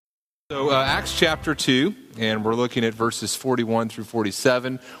So Acts chapter 2, and we're looking at verses 41 through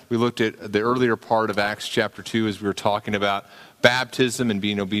 47. We looked at the earlier part of Acts chapter 2 as we were talking about baptism and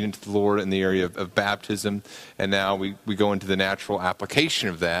being obedient to the Lord in the area of baptism. And now we go into the natural application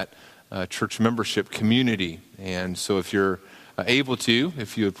of that, church membership community. And so if you're able to,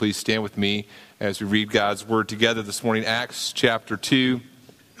 if you would please stand with me as we read God's word together this morning. Acts chapter 2,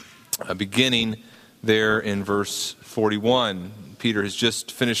 beginning there in verse 41. Peter has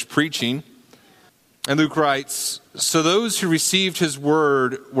just finished preaching, and Luke writes, "So those who received his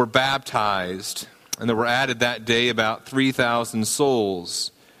word were baptized, and there were added that day about 3,000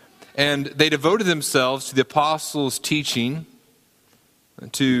 souls. And they devoted themselves to the apostles' teaching,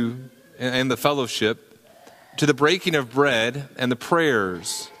 and the fellowship, to the breaking of bread and the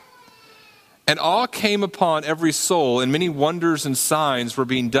prayers. And awe came upon every soul, and many wonders and signs were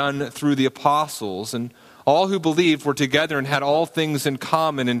being done through the apostles. And all who believed were together and had all things in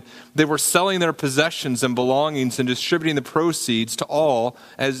common, and they were selling their possessions and belongings and distributing the proceeds to all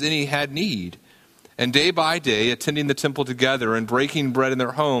as any had need. And day by day, attending the temple together and breaking bread in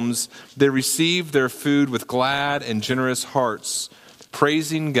their homes, they received their food with glad and generous hearts,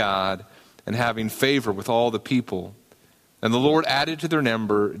 praising God and having favor with all the people. And the Lord added to their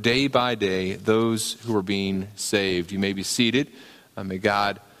number day by day those who were being saved." You may be seated. May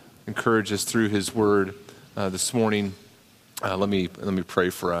God encourage us through his word this morning. Let me pray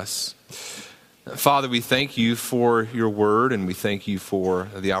for us. Father, we thank you for your word, and we thank you for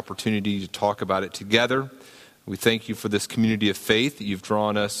the opportunity to talk about it together. We thank you for this community of faith that you've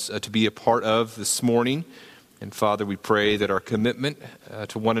drawn us to be a part of this morning. And Father, we pray that our commitment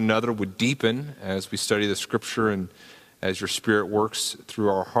to one another would deepen as we study the Scripture and as your Spirit works through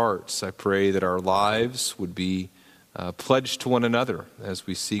our hearts. I pray that our lives would be pledged to one another as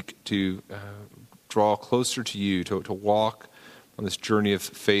we seek to draw closer to you, to walk on this journey of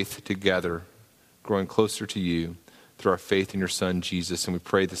faith together, growing closer to you through our faith in your Son, Jesus. And we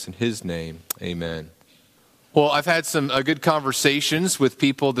pray this in his name. Amen. Well, I've had some good conversations with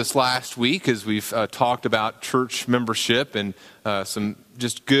people this last week as we've talked about church membership and some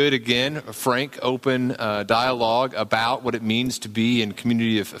just good, again, frank, open dialogue about what it means to be in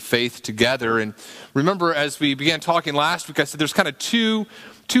community of faith together. And remember, as we began talking last week, I said there's kind of two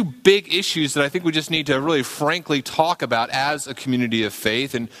big issues that I think we just need to really frankly talk about as a community of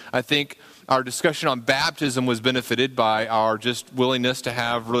faith. And I think our discussion on baptism was benefited by our just willingness to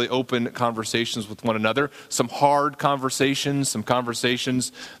have really open conversations with one another. Some hard conversations, some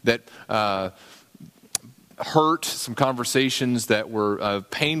conversations that hurt, some conversations that were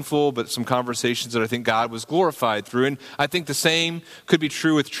painful, but some conversations that I think God was glorified through. And I think the same could be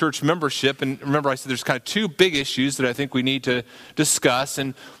true with church membership. And remember, I said there's kind of two big issues that I think we need to discuss.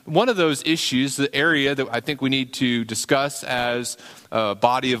 And one of those issues, the area that I think we need to discuss as a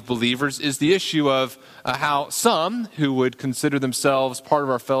body of believers, is the issue of how some who would consider themselves part of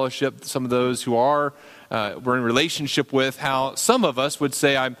our fellowship, some of those who we're in relationship with, how some of us would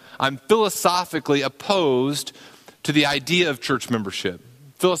say, I'm philosophically opposed to the idea of church membership.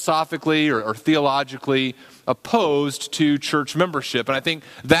 Philosophically or theologically opposed to church membership. And I think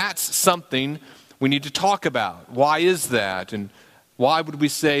that's something we need to talk about. Why is that? And why would we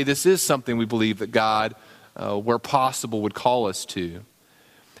say this is something we believe that God, where possible, would call us to?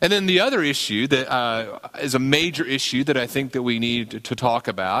 And then the other issue that is a major issue that I think that we need to talk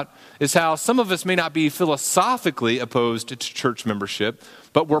about is how some of us may not be philosophically opposed to church membership,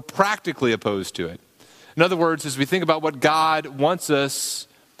 but we're practically opposed to it. In other words, as we think about what God wants us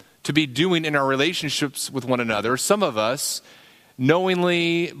to be doing in our relationships with one another, some of us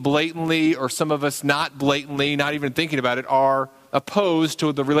knowingly, blatantly, or some of us not blatantly, not even thinking about it, are opposed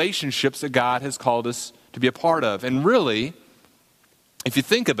to the relationships that God has called us to be a part of. And really, if you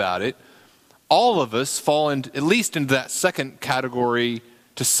think about it, all of us fall at least into that second category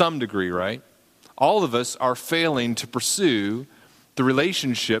to some degree, right? All of us are failing to pursue the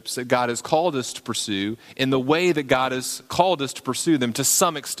relationships that God has called us to pursue in the way that God has called us to pursue them to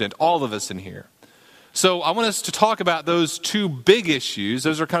some extent, all of us in here. So I want us to talk about those two big issues.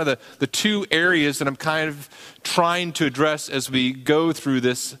 Those are kind of the two areas that I'm kind of trying to address as we go through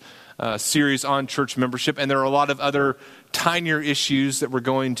this series on church membership. And there are a lot of other tinier issues that we're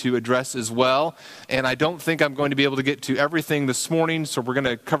going to address as well. And I don't think I'm going to be able to get to everything this morning, so we're going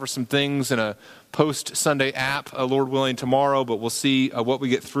to cover some things in a post-Sunday app, Lord willing, tomorrow, but we'll see what we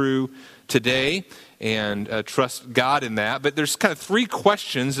get through today and trust God in that. But there's kind of three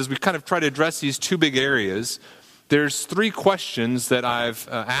questions as we kind of try to address these two big areas. There's three questions that I've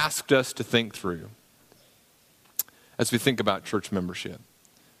asked us to think through as we think about church membership,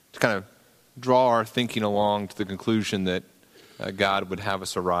 to kind of draw our thinking along to the conclusion that God would have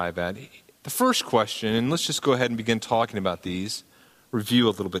us arrive at. The first question, and let's just go ahead and begin talking about these, review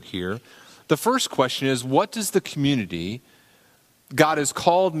a little bit here. The first question is, what does the community God has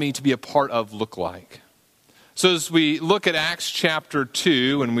called me to be a part of look like? So as we look at Acts chapter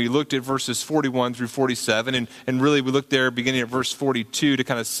 2, and we looked at verses 41 through 47, and really we looked there beginning at verse 42 to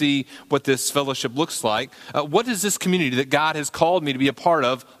kind of see what this fellowship looks like. What does this community that God has called me to be a part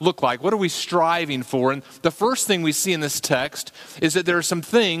of look like? What are we striving for? And the first thing we see in this text is that there are some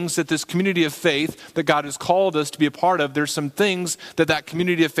things that this community of faith that God has called us to be a part of, there's some things that that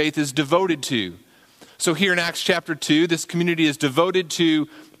community of faith is devoted to. So here in Acts chapter 2, this community is devoted to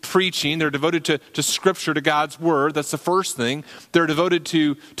preaching. They're devoted to Scripture, to God's Word. That's the first thing. They're devoted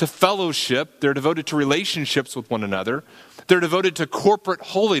to fellowship. They're devoted to relationships with one another. They're devoted to corporate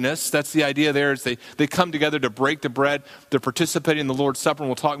holiness. That's the idea there, is they come together to break the bread. They're participating in the Lord's Supper, and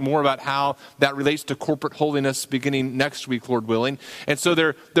we'll talk more about how that relates to corporate holiness beginning next week, Lord willing. And so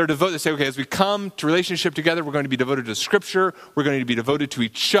they're devoted. They say, okay, as we come to relationship together, we're going to be devoted to Scripture. We're going to be devoted to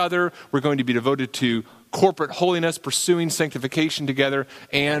each other. We're going to be devoted to corporate holiness, pursuing sanctification together,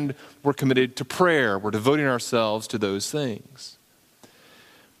 and we're committed to prayer. We're devoting ourselves to those things.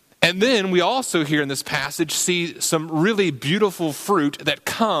 And then we also here in this passage see some really beautiful fruit that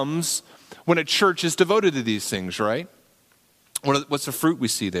comes when a church is devoted to these things, right? What's the fruit we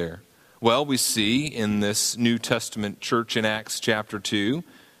see there? Well, we see in this New Testament church in Acts chapter 2,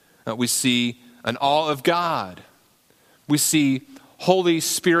 we see an awe of God. We see Holy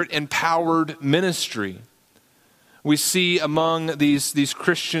Spirit empowered ministry. We see among these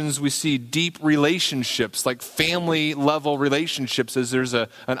Christians, we see deep relationships, like family level relationships, as there's an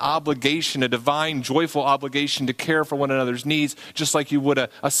obligation, a divine, joyful obligation to care for one another's needs, just like you would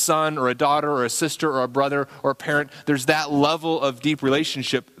a son or a daughter or a sister or a brother or a parent. There's that level of deep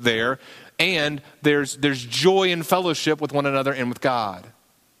relationship there. And there's joy and fellowship with one another and with God.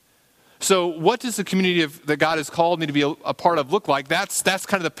 So what does the community that God has called me to be a part of look like? That's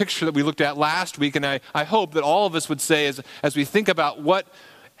kind of the picture that we looked at last week. And I hope that all of us would say, as we think about what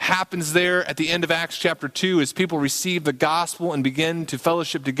happens there at the end of Acts chapter 2, as people receive the gospel and begin to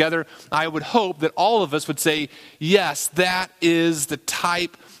fellowship together, I would hope that all of us would say, yes, that is the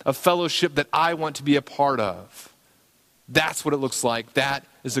type of fellowship that I want to be a part of. That's what it looks like. That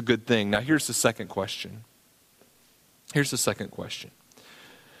is a good thing. Now, here's the second question.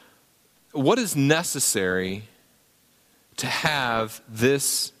 What is necessary to have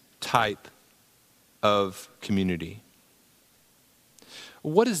this type of community?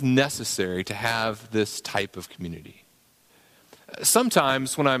 What is necessary to have this type of community?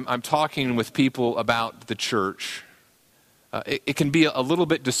 Sometimes when I'm talking with people about the church, it can be a little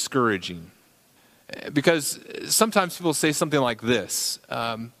bit discouraging. Because sometimes people say something like this.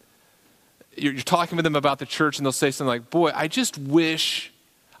 You're talking with them about the church, and they'll say something like, boy, I just wish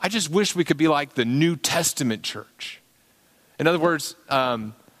we could be like the New Testament church. In other words,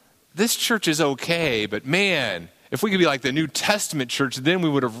 this church is okay, but man, if we could be like the New Testament church, then we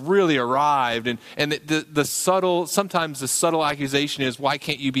would have really arrived. And sometimes the subtle accusation is, why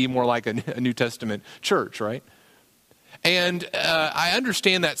can't you be more like a New Testament church, right? And I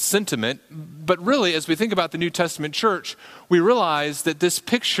understand that sentiment, but really, as we think about the New Testament church, we realize that this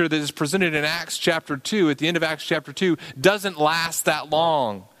picture that is presented in Acts chapter 2, at the end of Acts chapter 2, doesn't last that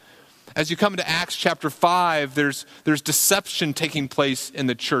long. As you come into Acts chapter 5, there's deception taking place in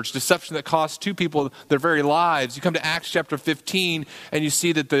the church, deception that costs two people their very lives. You come to Acts chapter 15, and you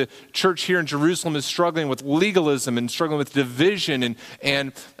see that the church here in Jerusalem is struggling with legalism and struggling with division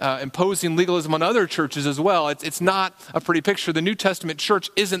and imposing legalism on other churches as well. It's not a pretty picture. The New Testament church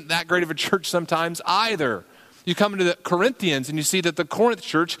isn't that great of a church sometimes either. You come into the Corinthians, and you see that the Corinth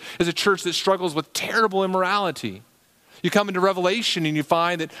church is a church that struggles with terrible immorality. You come into Revelation and you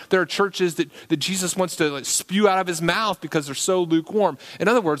find that there are churches that Jesus wants to spew out of his mouth because they're so lukewarm. In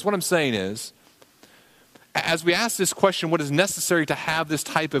other words, what I'm saying is, as we ask this question, what is necessary to have this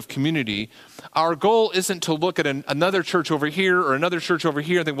type of community, our goal isn't to look at another church over here or another church over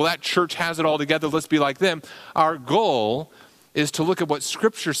here and think, well, that church has it all together, let's be like them. Our goal is to look at what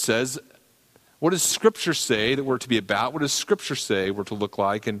Scripture says. What does Scripture say that we're to be about? What does Scripture say we're to look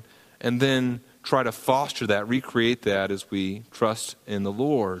like? And then try to foster that, recreate that as we trust in the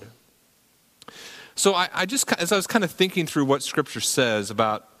Lord. So I just, as I was kind of thinking through what Scripture says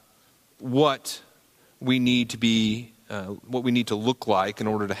about what we need to be, what we need to look like in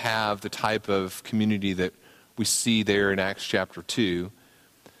order to have the type of community that we see there in Acts chapter 2,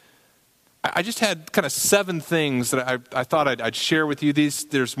 I just had kind of 7 things that I thought I'd share with you.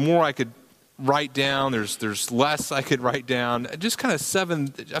 There's more I could write down. There's less I could write down. Just kind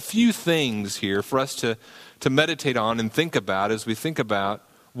of a few things here for us to meditate on and think about as we think about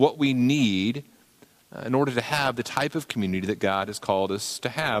what we need in order to have the type of community that God has called us to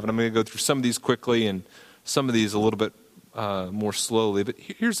have. And I'm going to go through some of these quickly and some of these a little bit more slowly. But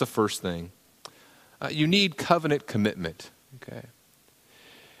here's the first thing. You need covenant commitment. Okay.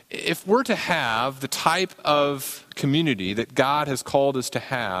 If we're to have the type of community that God has called us to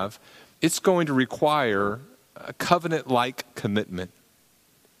have, it's going to require a covenant-like commitment.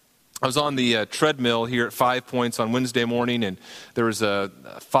 I was on the treadmill here at 5 Points on Wednesday morning, and there was a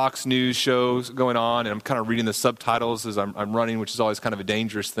Fox News show going on, and I'm kind of reading the subtitles as I'm running, which is always kind of a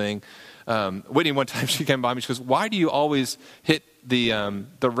dangerous thing. Whitney, one time she came by me, she goes, "Why do you always hit the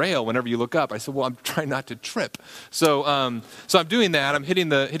rail whenever you look up?" I said, "Well, I'm trying not to trip." So I'm doing that. I'm hitting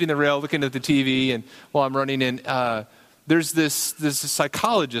the rail, looking at the TV, and while I'm running in, there's this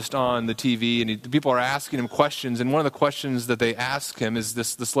psychologist on the TV, and people are asking him questions. And one of the questions that they ask him is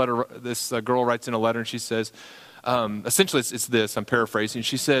this girl writes in a letter, and she says, essentially it's this, I'm paraphrasing.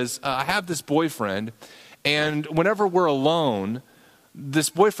 She says, "I have this boyfriend, and whenever we're alone, this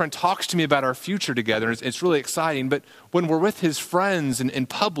boyfriend talks to me about our future together. It's really exciting. But when we're with his friends in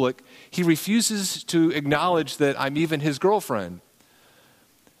public, he refuses to acknowledge that I'm even his girlfriend.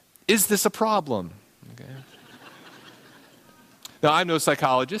 Is this a problem?" Okay. Now, I'm no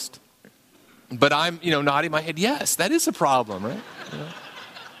psychologist, but I'm, nodding my head. Yes, that is a problem, right?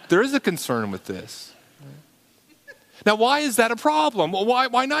 There is a concern with this. Now, why is that a problem? Well,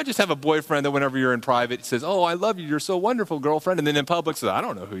 why not just have a boyfriend that whenever you're in private says, "Oh, I love you, you're so wonderful, girlfriend," and then in public says, "I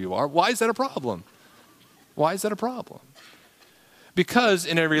don't know who you are." Why is that a problem? Why is that a problem? Because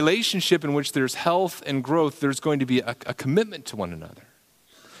in a relationship in which there's health and growth, there's going to be a commitment to one another.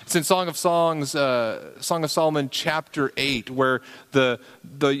 It's in Song of Solomon, chapter 8, where the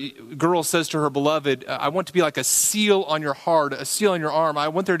girl says to her beloved, "I want to be like a seal on your heart, a seal on your arm. I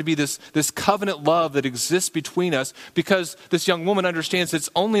want there to be this covenant love that exists between us," because this young woman understands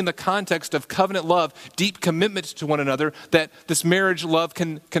it's only in the context of covenant love, deep commitment to one another, that this marriage love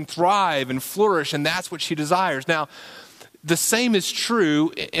can thrive and flourish, and that's what she desires. Now, the same is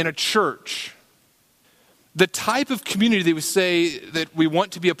true in a church. The type of community that we say that we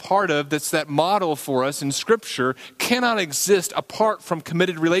want to be a part of, that's that model for us in Scripture, cannot exist apart from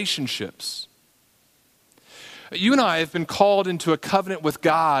committed relationships. You and I have been called into a covenant with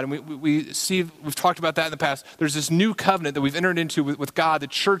God, and we've talked about that in the past. There's this new covenant that we've entered into with God. The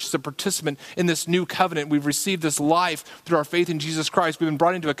church is a participant in this new covenant. We've received this life through our faith in Jesus Christ. We've been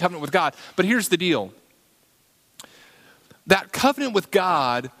brought into a covenant with God. But here's the deal. That covenant with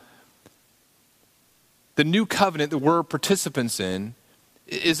God, the new covenant that we're participants in,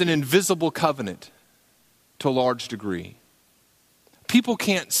 is an invisible covenant to a large degree. People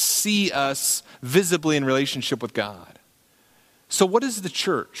can't see us visibly in relationship with God. So what is the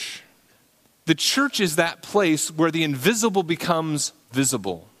church? The church is that place where the invisible becomes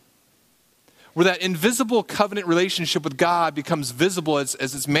visible. Where that invisible covenant relationship with God becomes visible as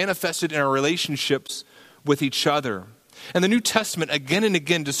it's manifested in our relationships with each other. And the New Testament again and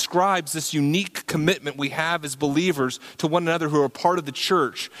again describes this unique commitment we have as believers to one another who are part of the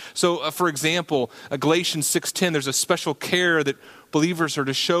church. So, for example, Galatians 6:10, there's a special care that believers are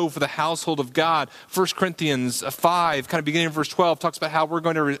to show for the household of God. 1 Corinthians 5, kind of beginning in verse 12, talks about how we're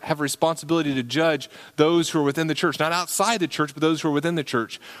going to have a responsibility to judge those who are within the church. Not outside the church, but those who are within the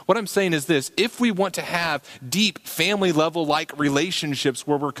church. What I'm saying is this: if we want to have deep family-level-like relationships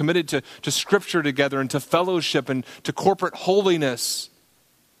where we're committed to Scripture together and to fellowship and to corporate holiness,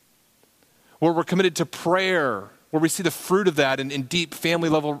 where we're committed to prayer, where we see the fruit of that in deep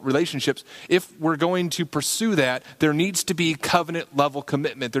family-level relationships, if we're going to pursue that, there needs to be covenant-level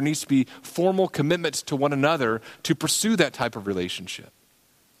commitment. There needs to be formal commitments to one another to pursue that type of relationship.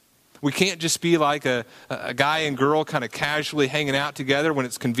 We can't just be like a guy and girl kind of casually hanging out together when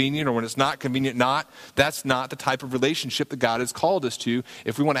it's convenient, or when it's not convenient, not. That's not the type of relationship that God has called us to.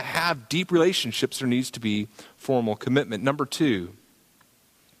 If we want to have deep relationships, there needs to be formal commitment. Number 2,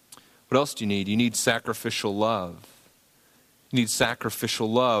 what else do you need? You need sacrificial love. You need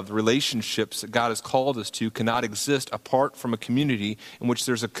sacrificial love. The relationships that God has called us to cannot exist apart from a community in which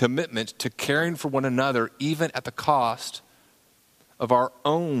there's a commitment to caring for one another, even at the cost of our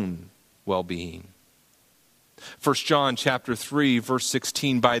own well-being. 1 John chapter 3, verse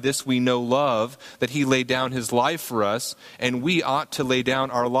 16, "By this we know love, that he laid down his life for us, and we ought to lay down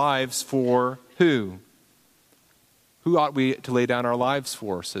our lives for" who? Who ought we to lay down our lives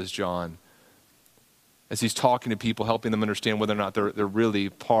for, says John, as he's talking to people, helping them understand whether or not they're really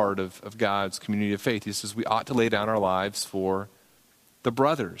part of God's community of faith. He says we ought to lay down our lives for the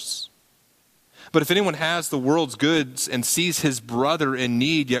brothers. But if anyone has the world's goods and sees his brother in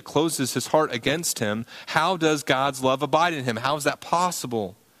need, yet closes his heart against him, how does God's love abide in him? How is that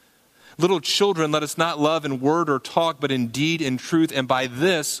possible? Little children, let us not love in word or talk, but in deed and truth. And by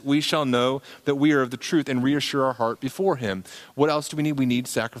this we shall know that we are of the truth and reassure our heart before him. What else do we need? We need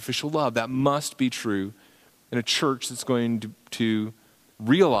sacrificial love. That must be true in a church that's going to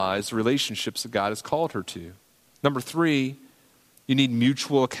realize the relationships that God has called her to. Number 3, you need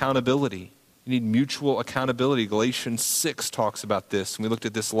mutual accountability. You need mutual accountability. Galatians 6 talks about this, and we looked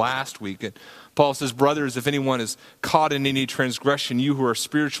at this last week. And Paul says, brothers, if anyone is caught in any transgression, you who are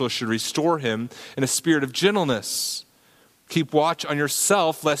spiritual should restore him in a spirit of gentleness. Keep watch on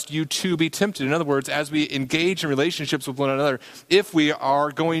yourself, lest you too be tempted. In other words, as we engage in relationships with one another, if we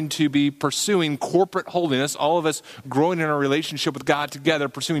are going to be pursuing corporate holiness, all of us growing in our relationship with God together,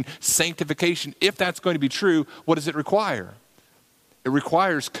 pursuing sanctification, if that's going to be true, what does it require? It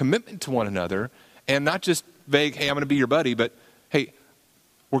requires commitment to one another, and not just vague, hey, I'm going to be your buddy, but hey,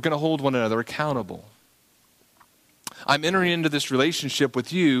 we're going to hold one another accountable. I'm entering into this relationship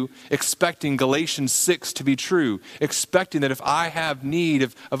with you expecting Galatians 6 to be true, expecting that if I have need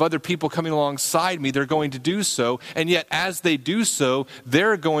of other people coming alongside me, they're going to do so, and yet as they do so,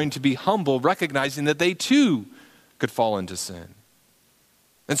 they're going to be humble, recognizing that they too could fall into sin.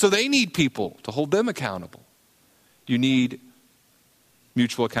 And so they need people to hold them accountable. You need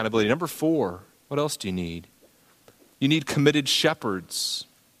mutual accountability. Number 4, what else do you need? You need committed shepherds.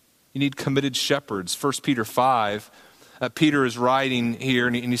 You need committed shepherds. 1 Peter 5, Peter is writing here,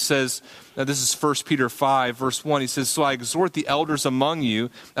 and he says, this is 1 Peter 5, verse 1. He says, so I exhort the elders among you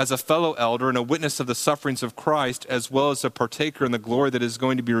as a fellow elder and a witness of the sufferings of Christ, as well as a partaker in the glory that is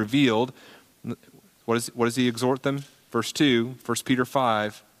going to be revealed. What does he exhort them? Verse 2, 1 Peter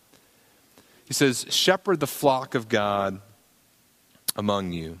 5. He says, shepherd the flock of God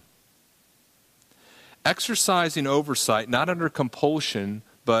among you, exercising oversight, not under compulsion,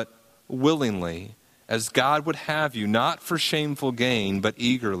 but willingly, as God would have you, not for shameful gain, but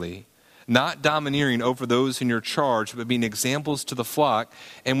eagerly, not domineering over those in your charge, but being examples to the flock.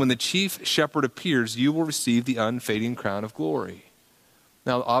 And when the chief shepherd appears, you will receive the unfading crown of glory.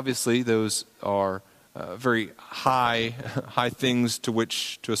 Now, obviously, those are very high things to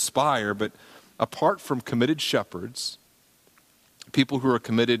which to aspire, but apart from committed shepherds, people who are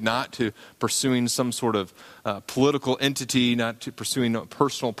committed not to pursuing some sort of political entity, not to pursuing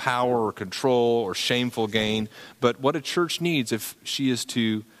personal power or control or shameful gain, but what a church needs if she is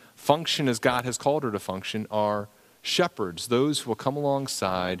to function as God has called her to function are shepherds, those who will come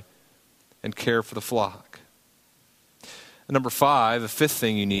alongside and care for the flock. And number 5, the 5th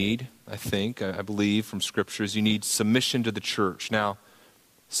thing you need, I believe from Scripture, is you need submission to the church. Now,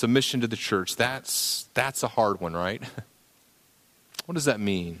 submission to the church, that's a hard one, right? What does that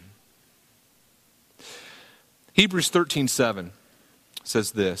mean? Hebrews 13:7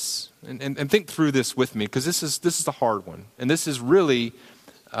 says this, and think through this with me, because this is the hard one. And this is really,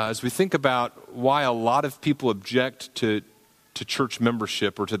 as we think about why a lot of people object to church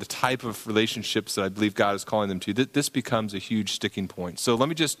membership or to the type of relationships that I believe God is calling them to, this becomes a huge sticking point. So let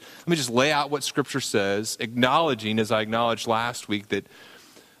me just lay out what Scripture says, acknowledging, as I acknowledged last week, that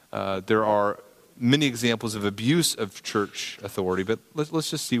there are many examples of abuse of church authority, but let's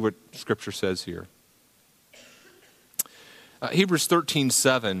just see what Scripture says here. Hebrews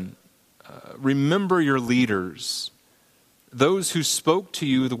 13:7, remember your leaders, those who spoke to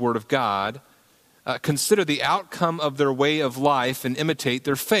you the word of God. Consider the outcome of their way of life and imitate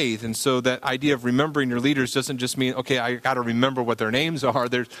their faith. And so that idea of remembering your leaders doesn't just mean, okay, I got to remember what their names are.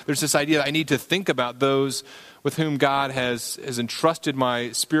 There's this idea that I need to think about those with whom God has entrusted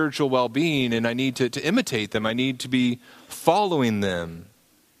my spiritual well-being, and I need to imitate them. I need to be following them.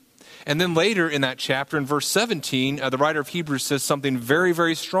 And then later in that chapter, in verse 17, the writer of Hebrews says something very,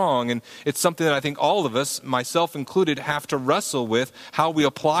 very strong, and it's something that I think all of us, myself included, have to wrestle with, how we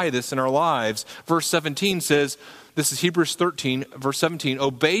apply this in our lives. Verse 17 says, this is Hebrews 13, verse 17,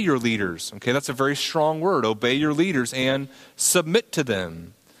 obey your leaders. Okay, that's a very strong word. Obey your leaders and submit to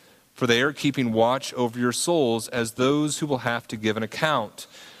them, for they are keeping watch over your souls as those who will have to give an account.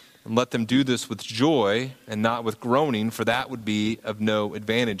 And let them do this with joy and not with groaning, for that would be of no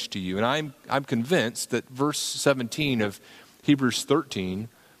advantage to you. And I'm convinced that verse 17 of Hebrews 13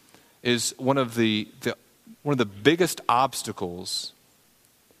 is one of the biggest obstacles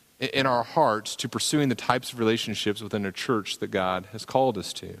in our hearts to pursuing the types of relationships within a church that God has called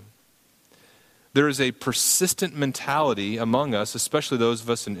us to. There is a persistent mentality among us, especially those of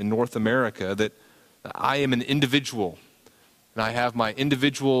us in North America, that I am an individual. And I have my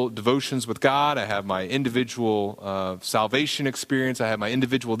individual devotions with God. I have my individual salvation experience. I have my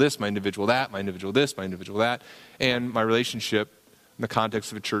individual this, my individual that, my individual this, my individual that. And my relationship in the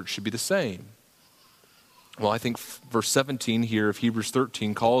context of a church should be the same. Well, I think verse 17 here of Hebrews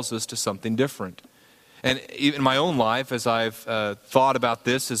 13 calls us to something different. And even in my own life, as I've thought about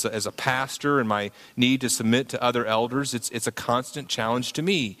this as a pastor and my need to submit to other elders, it's a constant challenge to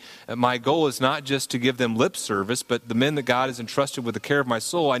me. My goal is not just to give them lip service, but the men that God has entrusted with the care of my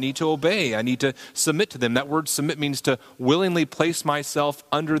soul, I need to obey. I need to submit to them. That word submit means to willingly place myself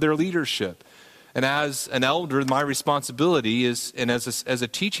under their leadership. And as an elder, my responsibility is, and as a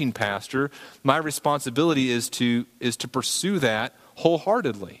teaching pastor, my responsibility is to pursue that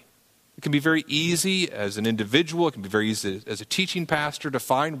wholeheartedly. It can be very easy as an individual, it can be very easy as a teaching pastor to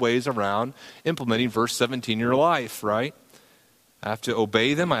find ways around implementing verse 17 in your life, right? I have to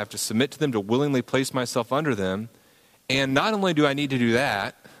obey them, I have to submit to them, to willingly place myself under them. And not only do I need to do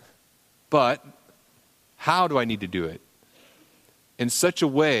that, but how do I need to do it? In such a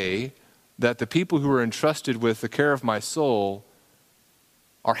way that the people who are entrusted with the care of my soul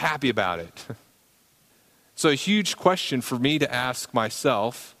are happy about it. So a huge question for me to ask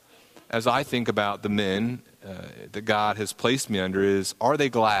myself as I think about the men that God has placed me under is, are they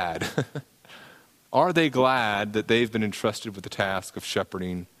glad? Are they glad that they've been entrusted with the task of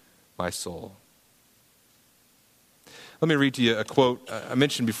shepherding my soul? Let me read to you a quote. I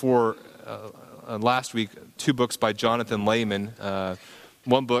mentioned before last week 2 books by Jonathan Lehman.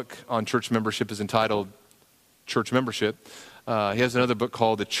 One book on church membership is entitled Church Membership. He has another book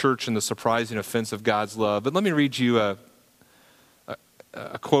called The Church and the Surprising Offense of God's Love. But let me read you a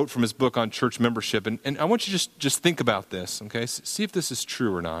quote from his book on church membership. And I want you to just think about this, okay? See if this is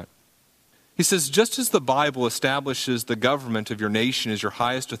true or not. He says, just as the Bible establishes the government of your nation as your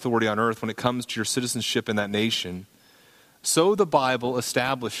highest authority on earth when it comes to your citizenship in that nation, so the Bible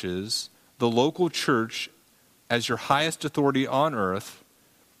establishes the local church as your highest authority on earth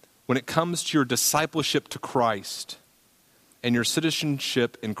when it comes to your discipleship to Christ and your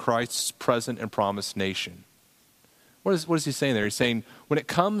citizenship in Christ's present and promised nation. What is he saying there? He's saying when it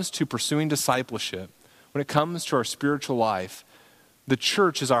comes to pursuing discipleship, when it comes to our spiritual life, the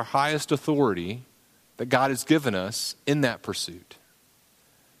church is our highest authority that God has given us in that pursuit.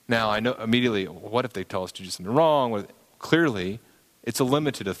 Now, I know immediately, what if they tell us to do something wrong? Clearly, it's a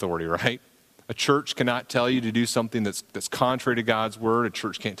limited authority, right? A church cannot tell you to do something that's contrary to God's word. A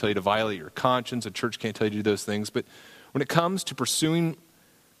church can't tell you to violate your conscience. A church can't tell you to do those things. But when it comes to pursuing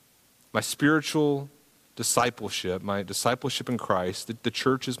my spiritual discipleship, my discipleship in Christ, the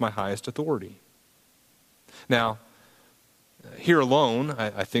church is my highest authority. Now, here alone,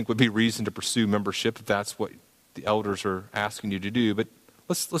 I think would be reason to pursue membership if that's what the elders are asking you to do. But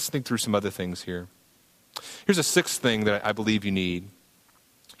let's think through some other things here. Here's a sixth thing that I believe you need.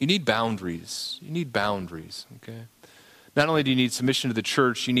 You need boundaries. You need boundaries, okay? Not only do you need submission to the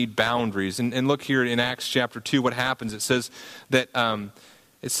church, you need boundaries. And look here in Acts chapter 2, what happens? It says that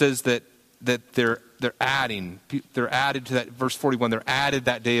they're added to that, verse 41, they're added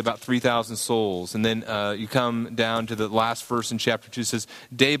that day about 3,000 souls. And then you come down to the last verse in chapter 2, it says,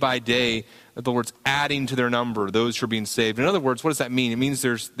 day by day, in other words, adding to their number those who are being saved. In other words, what does that mean? It means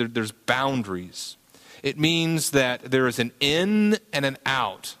there's boundaries. It means that there is an in and an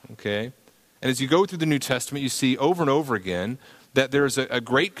out, okay? And as you go through the New Testament, you see over and over again that there's a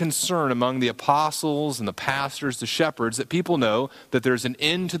great concern among the apostles and the pastors, the shepherds, that people know that there's an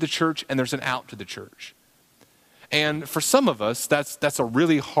in to the church and there's an out to the church. And for some of us, that's a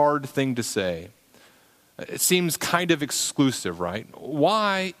really hard thing to say. It seems kind of exclusive, right?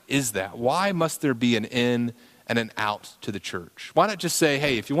 Why is that? Why must there be an in and an out to the church? Why not just say,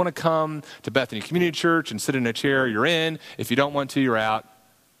 hey, if you want to come to Bethany Community Church and sit in a chair, you're in. If you don't want to, you're out.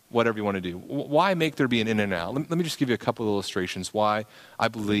 Whatever you want to do. Why make there be an in and out? Let me just give you a couple of illustrations why I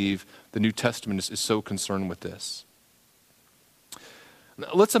believe the New Testament is so concerned with this.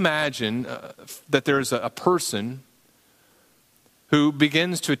 Let's imagine that there's a person who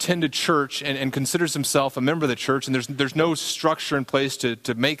begins to attend a church and considers himself a member of the church, and there's no structure in place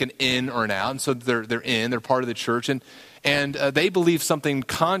to make an in or an out, and so they're part of the church, and they believe something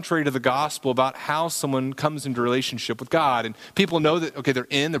contrary to the gospel about how someone comes into relationship with God. And people know that, okay,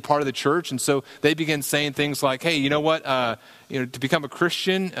 they're part of the church, and so they begin saying things like, hey, you know what, to become a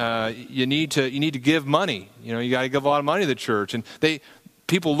Christian, you need to give money. You got to give a lot of money to the church. And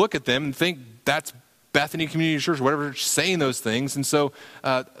people look at them and think that's Bethany Community Church, or whatever, saying those things. And so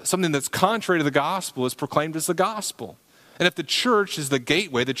something that's contrary to the gospel is proclaimed as the gospel. And if the church is the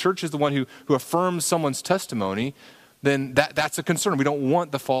gateway, the church is the one who affirms someone's testimony, then that's a concern. We don't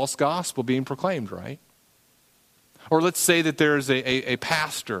want the false gospel being proclaimed, right? Or let's say that there's a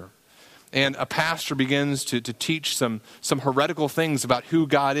pastor, and a pastor begins to teach some heretical things about who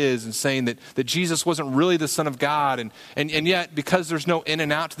God is, and saying that Jesus wasn't really the Son of God. And yet, because there's no in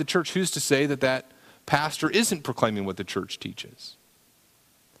and out to the church, who's to say that pastor isn't proclaiming what the church teaches?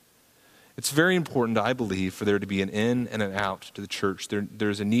 It's very important, I believe, for there to be an in and an out to the church.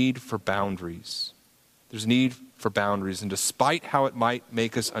 There's a need for boundaries. There's a need for boundaries. And despite how it might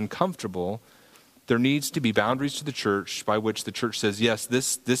make us uncomfortable, there needs to be boundaries to the church by which the church says, yes,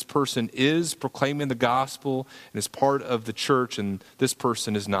 this person is proclaiming the gospel and is part of the church, and this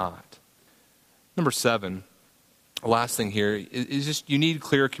person is not. Number 7, the last thing here is just you need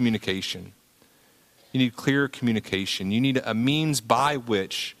clear communication. You need clear communication. You need a means by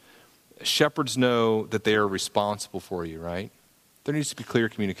which shepherds know that they are responsible for you, right? There needs to be clear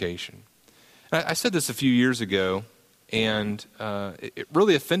communication. And I said this a few years ago, and it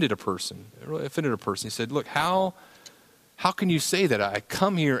really offended a person. It really offended a person. He said, look, how can you say that? I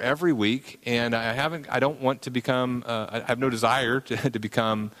come here every week, and I don't want to become, I have no desire to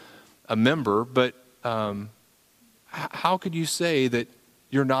become a member, but how could you say that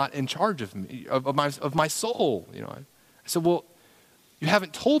you're not in charge of me, of my soul? You know, I said, well, you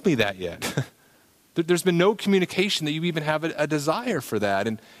haven't told me that yet. There's been no communication that you even have a desire for that.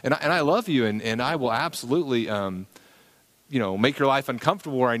 And I love you, and I will absolutely, make your life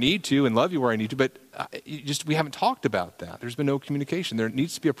uncomfortable where I need to and love you where I need to. But we haven't talked about that. There's been no communication. There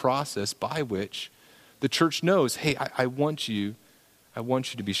needs to be a process by which the church knows, hey, I want you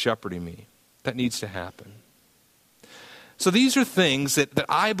to be shepherding me. That needs to happen. So these are things that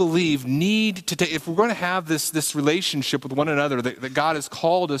I believe need to take, if we're going to have this relationship with one another that God has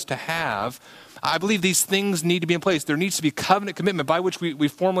called us to have, I believe these things need to be in place. There needs to be covenant commitment by which we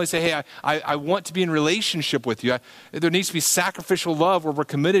formally say, hey, I want to be in relationship with you. There needs to be sacrificial love where we're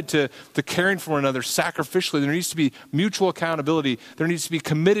committed to caring for one another sacrificially. There needs to be mutual accountability. There needs to be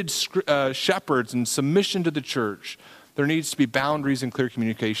committed shepherds and submission to the church. There needs to be boundaries and clear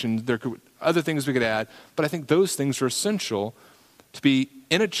communication. There could other things we could add, but I think those things are essential to be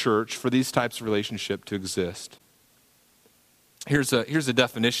in a church for these types of relationship to exist. Here's a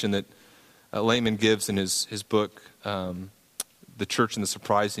definition that Layman gives in his book, The Church and the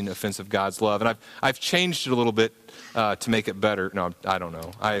Surprising Offense of God's Love. And I've changed it a little bit to make it better. No, I don't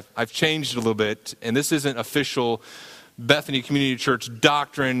know. I've changed it a little bit, and this isn't official Bethany Community Church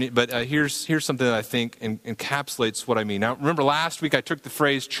doctrine, but here's something that I think encapsulates what I mean. Now, remember last week I took the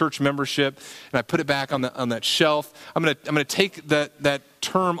phrase church membership and I put it back on that shelf. I'm gonna take that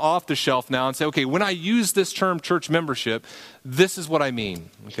term off the shelf now and say, okay, when I use this term church membership, this is what I mean.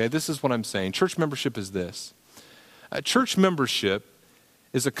 Okay, this is what I'm saying. Church membership is this. Church membership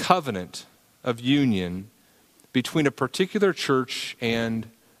is a covenant of union between a particular church and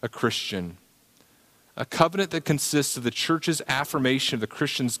a Christian. A covenant that consists of the church's affirmation of the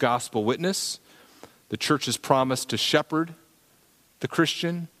Christian's gospel witness, the church's promise to shepherd the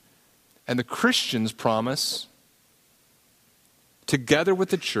Christian, and the Christian's promise, together with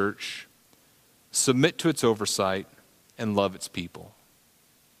the church, submit to its oversight and love its people.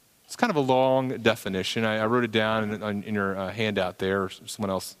 It's kind of a long definition. I wrote it down in your handout there. Or someone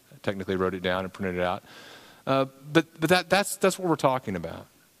else technically wrote it down and printed it out. But that's what we're talking about.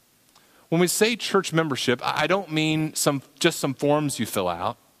 When we say church membership, I don't mean just some forms you fill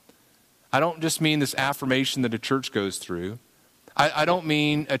out. I don't just mean this affirmation that a church goes through. I don't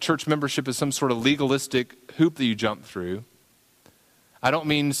mean a church membership is some sort of legalistic hoop that you jump through. I don't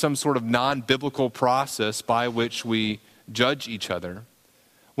mean some sort of non-biblical process by which we judge each other.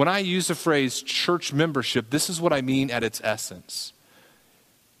 When I use the phrase church membership, this is what I mean at its essence.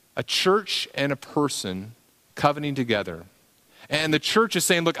 A church and a person covenanting together. And the church is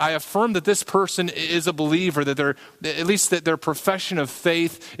saying, look, I affirm that this person is a believer, that at least that their profession of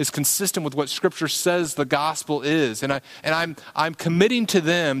faith is consistent with what Scripture says the gospel is. And I'm committing to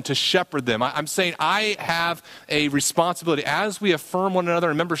them to shepherd them. I'm saying I have a responsibility. As we affirm one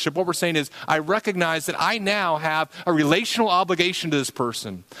another in membership, what we're saying is I recognize that I now have a relational obligation to this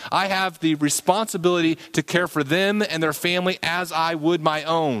person. I have the responsibility to care for them and their family as I would my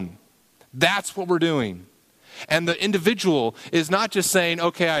own. That's what we're doing. And the individual is not just saying,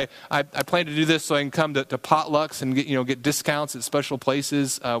 okay, I plan to do this so I can come to potlucks and get discounts at special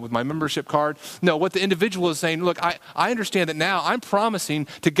places with my membership card. No, what the individual is saying, look, I understand that now I'm promising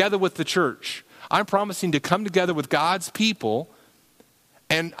together with the church. I'm promising to come together with God's people,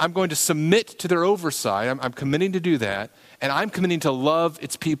 and I'm going to submit to their oversight. I'm committing to do that, and I'm committing to love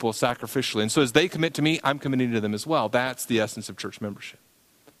its people sacrificially. And so as they commit to me, I'm committing to them as well. That's the essence of church membership.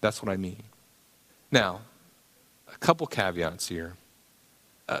 That's what I mean. Now, couple caveats here.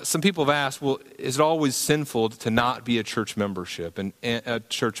 some people have asked, well, is it always sinful to not be a church membership and a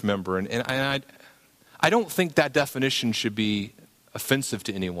church member? And I don't think that definition should be offensive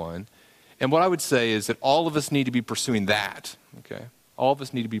to anyone. And what I would say is that all of us need to be pursuing that. Okay, all of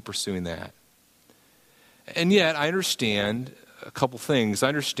us need to be pursuing that. And yet, I understand a couple things. I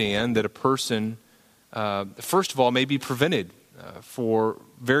understand that a person, first of all, may be prevented for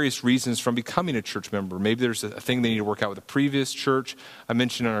various reasons from becoming a church member. Maybe there's a thing they need to work out with a previous church. I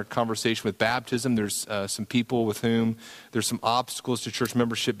mentioned in our conversation with baptism, there's some people with whom there's some obstacles to church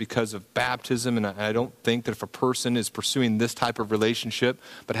membership because of baptism, and I don't think that if a person is pursuing this type of relationship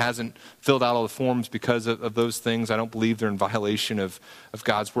but hasn't filled out all the forms because of those things, I don't believe they're in violation of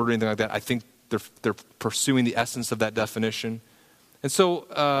God's word or anything like that. I think they're pursuing the essence of that definition. And so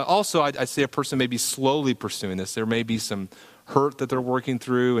also I'd say a person may be slowly pursuing this. There may be some hurt that they're working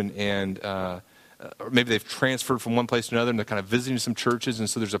through, and or maybe they've transferred from one place to another and they're kind of visiting some churches, and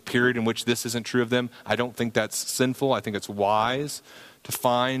so there's a period in which this isn't true of them. I don't think that's sinful. I think it's wise to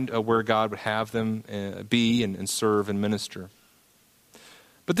find where God would have them be and serve and minister.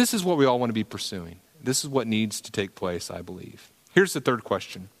 But this is what we all want to be pursuing. This is what needs to take place, I believe. Here's the third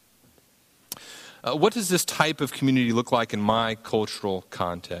question. What does this type of community look like in my cultural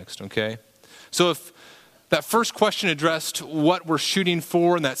context, okay? So if that first question addressed what we're shooting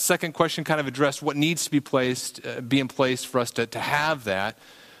for, and that second question kind of addressed what needs to be in place for us to have that,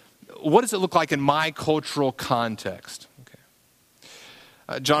 what does it look like in my cultural context?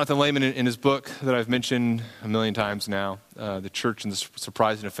 Okay. Jonathan Lehman, in his book that I've mentioned a million times now, The Church and the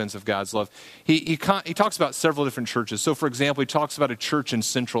Surprising Offense of God's Love, he talks about several different churches. So, for example, he talks about a church in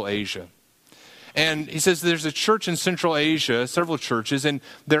Central Asia. And he says there's a church in Central Asia, several churches, and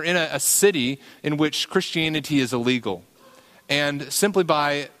they're in a city in which Christianity is illegal. And simply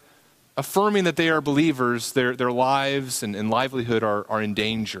by affirming that they are believers, their lives and livelihood are in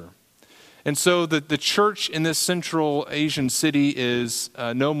danger. And so the church in this Central Asian city is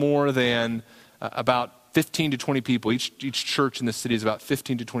no more than about 15 to 20 people. Each church in the city is about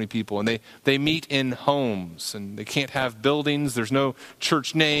 15 to 20 people. And they meet in homes. And they can't have buildings. There's no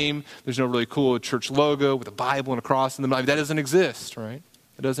church name. There's no really cool church logo with a Bible and a cross in the middle. That doesn't exist, right?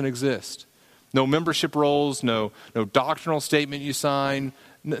 It doesn't exist. No membership rolls, no doctrinal statement you sign,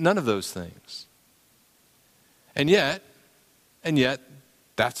 none of those things. And yet,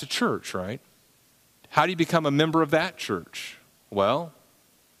 that's a church, right? How do you become a member of that church? Well,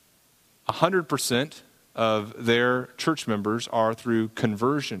 100% of their church members are through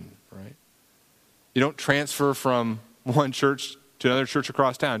conversion, right? You don't transfer from one church to another church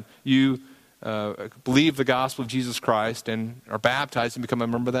across town. You believe the gospel of Jesus Christ and are baptized and become a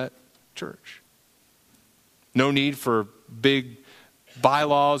member of that church. No need for big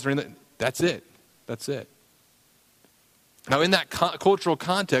bylaws or anything. That's it. That's it. Now, in that cultural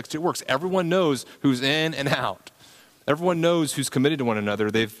context, it works. Everyone knows who's in and out. Everyone knows who's committed to one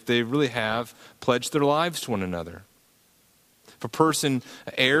another. They really have pledged their lives to one another. If a person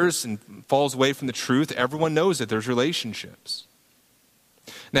errs and falls away from the truth, everyone knows that there's relationships.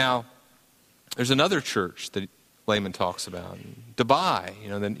 Now, there's another church that Lehman talks about, Dubai,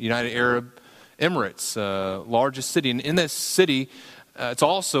 the United Arab Emirates, largest city. And in this city, it's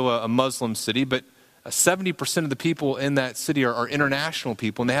also a Muslim city, but 70% of the people in that city are international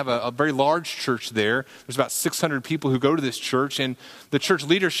people, and they have a very large church there. There's about 600 people who go to this church, and the church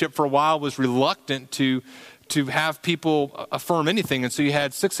leadership for a while was reluctant to have people affirm anything. And so you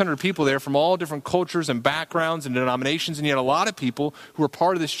had 600 people there from all different cultures and backgrounds and denominations, and you had a lot of people who were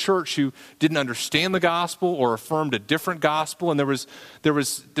part of this church who didn't understand the gospel or affirmed a different gospel. And there was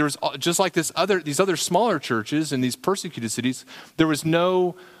just like these other smaller churches in these persecuted cities, there was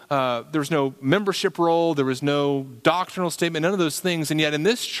no membership roll, there was no doctrinal statement, none of those things. And yet in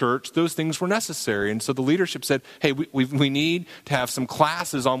this church, those things were necessary. And so the leadership said, hey, we need to have some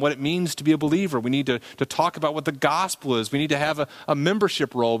classes on what it means to be a believer. We need to talk about what the gospel is. We need to have a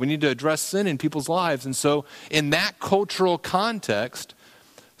membership roll. We need to address sin in people's lives. And so in that cultural context,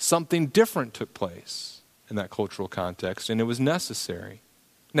 something different took place in that cultural context, and it was necessary.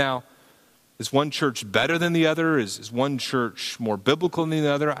 Now, is one church better than the other? Is one church more biblical than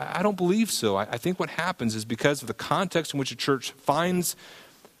the other? I don't believe so. I think what happens is because of the context in which a church finds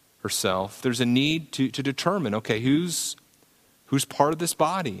herself, there's a need to determine, okay, who's part of this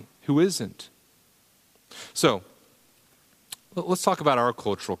body? Who isn't? So, let's talk about our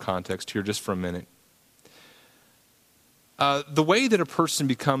cultural context here just for a minute. The way that a person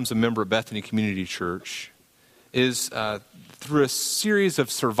becomes a member of Bethany Community Church is through a series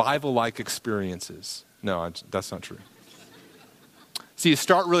of survival-like experiences. No, that's not true. So you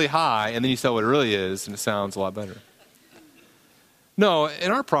start really high, and then you tell what it really is, and it sounds a lot better. No,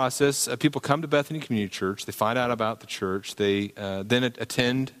 in our process, people come to Bethany Community Church. They find out about the church. They then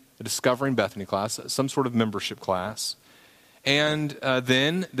attend a Discovering Bethany class, some sort of membership class. And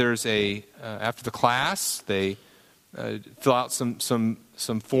then there's after the class, they fill out some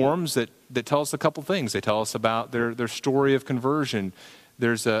forms that tell us a couple things. They tell us about their story of conversion.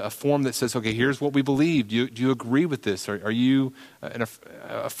 There's a form that says, okay, here's what we believe. Do you agree with this? Are you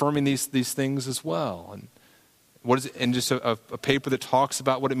affirming these things as well? And what is it? And just a paper that talks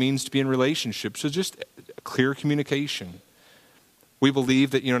about what it means to be in relationships. So just clear communication. We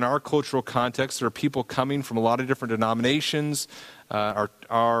believe that, in our cultural context, there are people coming from a lot of different denominations.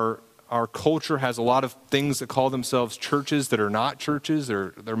 Our culture has a lot of things that call themselves churches that are not churches.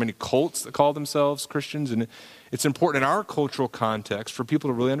 There are many cults that call themselves Christians. And it's important in our cultural context for people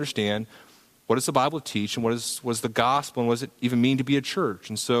to really understand what does the Bible teach and what is the gospel and what does it even mean to be a church.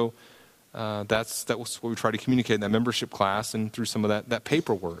 And so that was what we try to communicate in that membership class and through some of that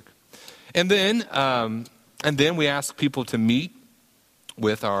paperwork. And then we ask people to meet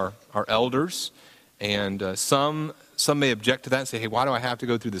with our elders. And some may object to that and say, hey, why do I have to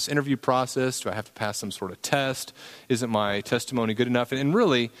go through this interview process? Do I have to pass some sort of test? Isn't my testimony good enough? And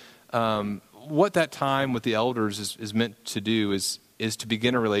really, what that time with the elders is meant to do is to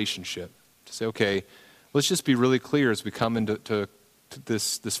begin a relationship. To say, okay, let's just be really clear as we come into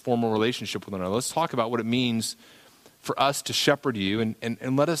this formal relationship with one another. Let's talk about what it means for us to shepherd you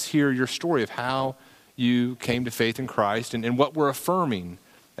and let us hear your story of how you came to faith in Christ and what we're affirming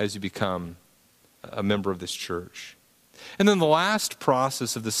as you become a member of this church. And then the last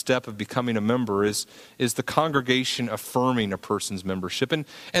process of the step of becoming a member is the congregation affirming a person's membership. And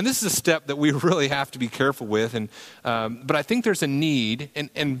this is a step that we really have to be careful with. But I think there's a need,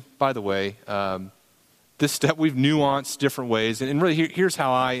 and by the way, this step we've nuanced different ways. And really here's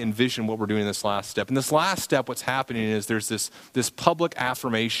how I envision what we're doing in this last step. In this last step, what's happening is there's this public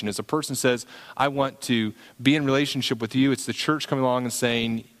affirmation. As a person says, I want to be in relationship with you, it's the church coming along and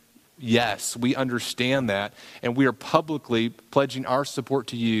saying, yes, we understand that, and we are publicly pledging our support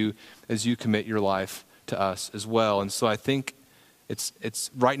to you as you commit your life to us as well. And so I think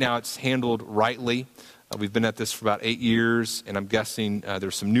it's right now it's handled rightly. We've been at this for about 8 years, and I'm guessing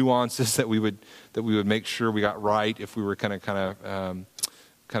there's some nuances that we would make sure we got right if we were kind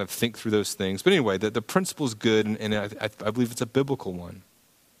of think through those things. But anyway, the principle is good, and I believe it's a biblical one.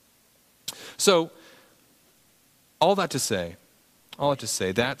 So all that to say,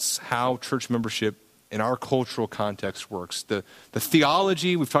 that's how church membership in our cultural context works. The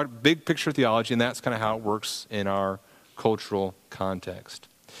theology, we've talked big picture theology, and that's kind of how it works in our cultural context.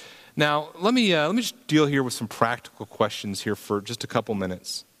 Now, let me just deal here with some practical questions here for just a couple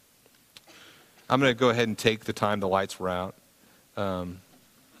minutes. I'm going to go ahead and take the time the lights were out.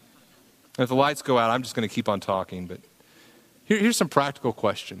 If the lights go out, I'm just going to keep on talking, but here's some practical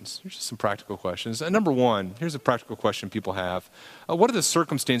questions. Number one, here's a practical question people have. What are the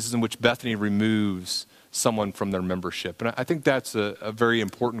circumstances in which Bethany removes someone from their membership? And I think that's a very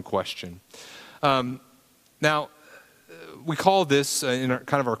important question. Now, we call this, in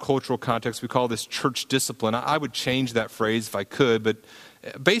our cultural context, we call this church discipline. I would change that phrase if I could, but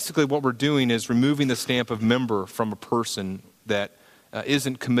basically what we're doing is removing the stamp of member from a person that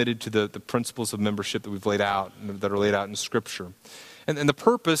isn't committed to the principles of membership that we've laid out, that are laid out in Scripture. And the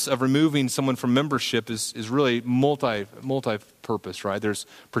purpose of removing someone from membership is really multi-purpose, right? There's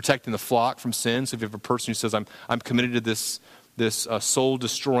protecting the flock from sin. So if you have a person who says, I'm committed to this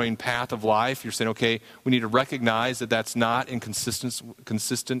soul-destroying path of life, you're saying, okay, we need to recognize that's not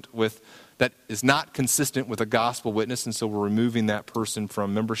consistent with a gospel witness, and so we're removing that person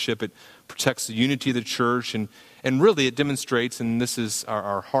from membership. It protects the unity of the church, and really it demonstrates, and this is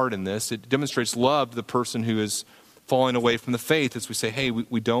our heart in this, it demonstrates love to the person who is falling away from the faith as we say, hey,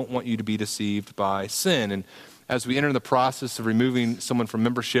 we don't want you to be deceived by sin. And as we enter the process of removing someone from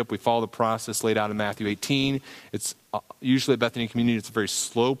membership, we follow the process laid out in Matthew 18. It's usually at Bethany Community, it's a very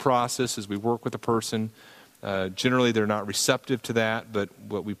slow process as we work with a person. Generally, they're not receptive to that, but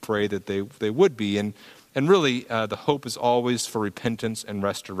what we pray that they would be. And really, the hope is always for repentance and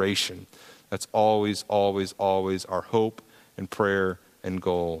restoration. That's always, always, always our hope and prayer and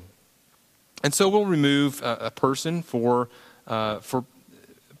goal. And so we'll remove a person for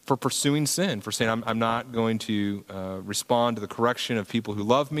pursuing sin, for saying I'm not going to respond to the correction of people who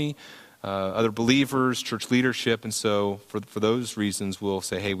love me, other believers, church leadership. And so for those reasons, we'll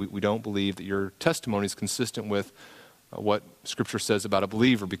say, hey, we don't believe that your testimony is consistent with what Scripture says about a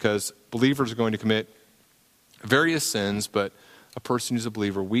believer, because believers are going to commit various sins, but a person who's a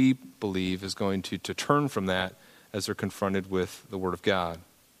believer, we believe, is going to turn from that as they're confronted with the Word of God.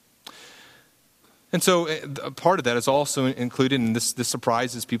 And so a part of that is also included, and this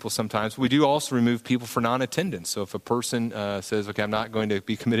surprises people sometimes. We do also remove people for non-attendance. So if a person says, okay, I'm not going to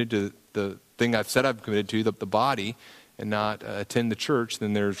be committed to the thing I've said I'm committed to, the body, and not attend the church,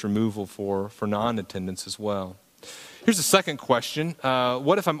 then there's removal for non-attendance as well. Here's the second question.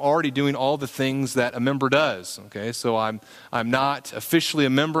 What if I'm already doing all the things that a member does? Okay, so I'm not officially a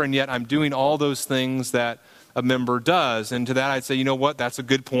member, and yet I'm doing all those things that a member does. And to that I'd say, you know what, that's a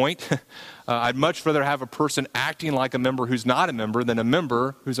good point. I'd much rather have a person acting like a member who's not a member than a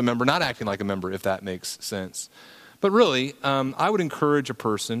member who's a member not acting like a member, if that makes sense. But really, I would encourage a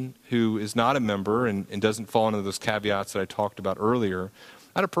person who is not a member and doesn't fall into those caveats that I talked about earlier.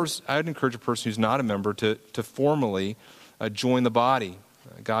 I'd encourage a person who's not a member to formally join the body.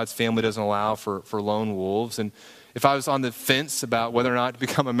 God's family doesn't allow for lone wolves. And if I was on the fence about whether or not to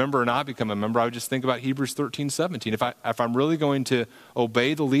become a member or not become a member, I would just think about Hebrews 13:17. If I'm really going to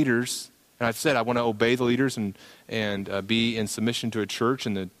obey the leaders, and I've said I want to obey the leaders and be in submission to a church,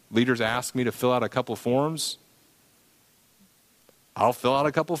 and the leaders ask me to fill out a couple of forms, I'll fill out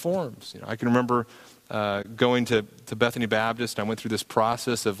a couple of forms. I can remember going to Bethany Baptist, and I went through this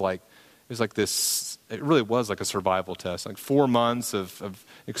process of it really was like a survival test, like 4 months of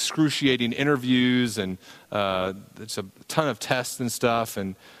excruciating interviews, and it's a ton of tests and stuff.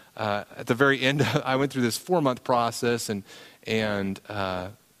 And at the very end, I went through this 4-month process and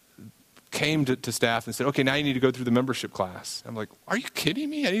came to staff and said, okay, now you need to go through the membership class. I'm like, are you kidding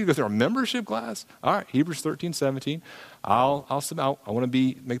me? I need to go through a membership class? All right, Hebrews 13:17. I'll submit. I want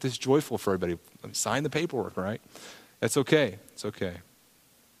to make this joyful for everybody. Let me sign the paperwork, right? That's okay. It's okay.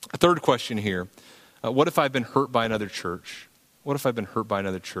 A third question here. What if I've been hurt by another church? What if I've been hurt by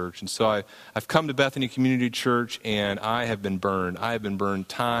another church? And so I've come to Bethany Community Church, and I have been burned. I have been burned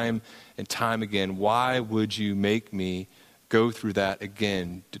time and time again. Why would you make me go through that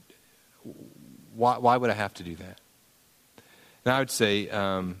again? Why would I have to do that? And I would say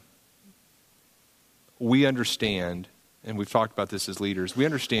we understand, and we've talked about this as leaders, we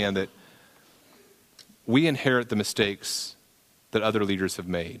understand that we inherit the mistakes that other leaders have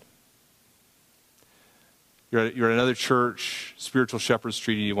made. You're at another church, spiritual shepherds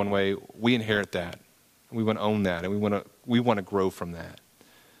treated you one way. We inherit that. We want to own that, and we want to grow from that.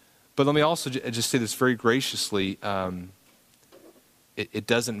 But let me also just say this very graciously. It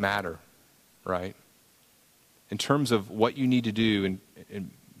doesn't matter, right? In terms of what you need to do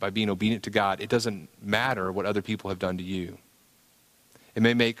and by being obedient to God, it doesn't matter what other people have done to you. It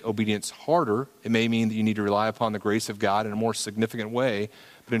may make obedience harder. It may mean that you need to rely upon the grace of God in a more significant way.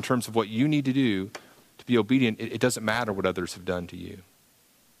 But in terms of what you need to do to be obedient, it doesn't matter what others have done to you.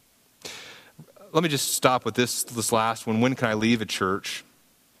 Let me just stop with this last one. When can I leave a church?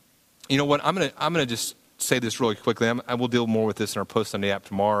 You know what? I'm gonna just say this really quickly. I will deal more with this in our Post Sunday app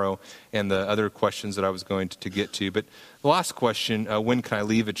tomorrow and the other questions that I was going to get to. But the last question, when can I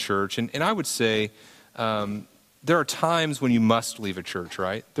leave a church? And I would say there are times when you must leave a church,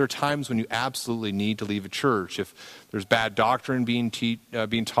 right? There are times when you absolutely need to leave a church. If there's bad doctrine being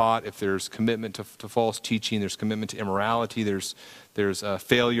taught, if there's commitment to false teaching, there's commitment to immorality, there's a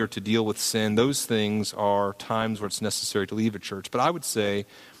failure to deal with sin. Those things are times where it's necessary to leave a church. But I would say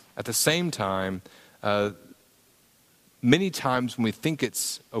at the same time, many times when we think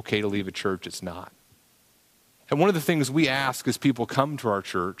it's okay to leave a church, it's not. And one of the things we ask as people come to our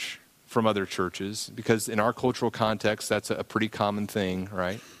church from other churches, because in our cultural context, that's a pretty common thing,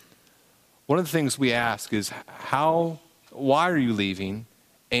 right? One of the things we ask is, why are you leaving?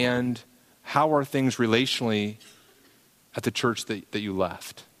 And how are things relationally at the church that you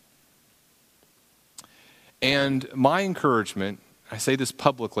left? And my encouragement, I say this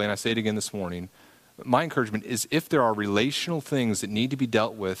publicly and I say it again this morning, my encouragement is if there are relational things that need to be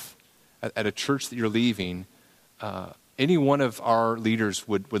dealt with at a church that you're leaving, any one of our leaders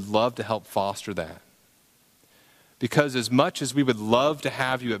would love to help foster that. Because as much as we would love to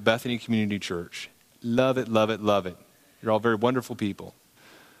have you at Bethany Community Church, love it, love it, love it. You're all very wonderful people.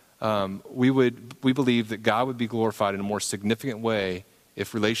 We believe that God would be glorified in a more significant way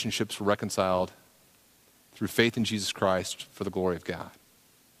if relationships were reconciled through faith in Jesus Christ for the glory of God.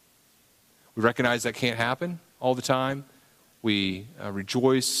 We recognize that can't happen all the time. We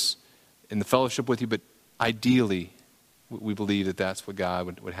rejoice in the fellowship with you, but ideally, we believe that that's what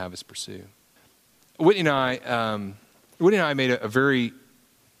God would have us pursue. Whitney and I made a very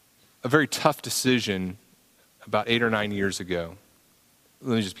tough decision about 8 or 9 years ago.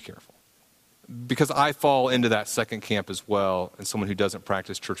 Let me just be careful. Because I fall into that second camp as well, and someone who doesn't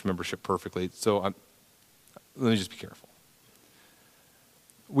practice church membership perfectly. So let me just be careful.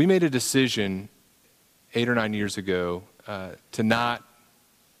 We made a decision 8 or 9 years ago to not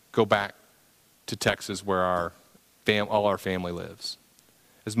go back to Texas where all our family lives.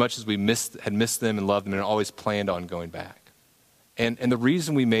 As much as we had missed them and loved them and always planned on going back. And the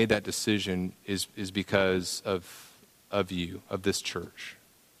reason we made that decision is because of you, of this church.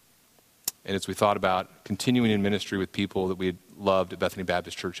 And as we thought about continuing in ministry with people that we had loved at Bethany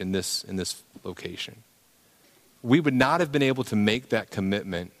Baptist Church in this location, we would not have been able to make that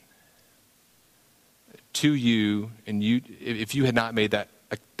commitment to you if you had not made that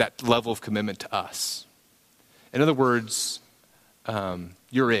level of commitment to us. In other words,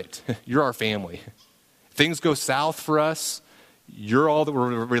 you're it. You're our family. If things go south for us, you're all that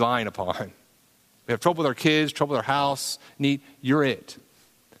we're relying upon. We have trouble with our kids, trouble with our house, you're it.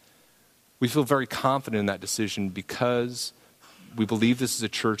 We feel very confident in that decision because we believe this is a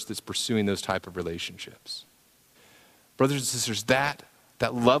church that's pursuing those type of relationships. Brothers and sisters, that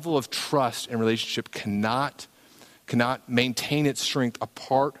level of trust and relationship cannot maintain its strength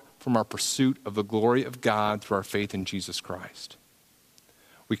apart from our pursuit of the glory of God through our faith in Jesus Christ.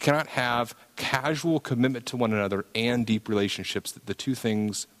 We cannot have casual commitment to one another and deep relationships. The two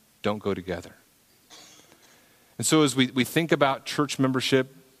things don't go together. And so as we think about church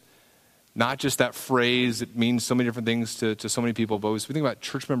membership, not just that phrase that means so many different things to so many people, but as we think about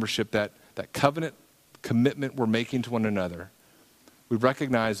church membership, that covenant commitment we're making to one another, we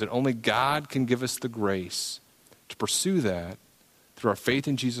recognize that only God can give us the grace to pursue that through our faith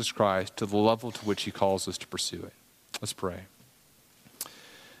in Jesus Christ to the level to which he calls us to pursue it. Let's pray.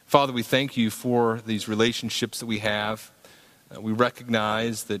 Father, we thank you for these relationships that we have. We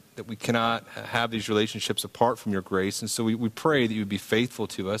recognize that we cannot have these relationships apart from your grace. And so we pray that you would be faithful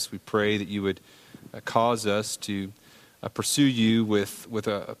to us. We pray that you would cause us to pursue you with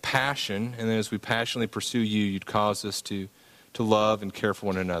a passion. And then as we passionately pursue you, you'd cause us to love and care for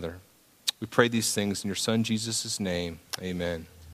one another. We pray these things in your Son Jesus' name. Amen.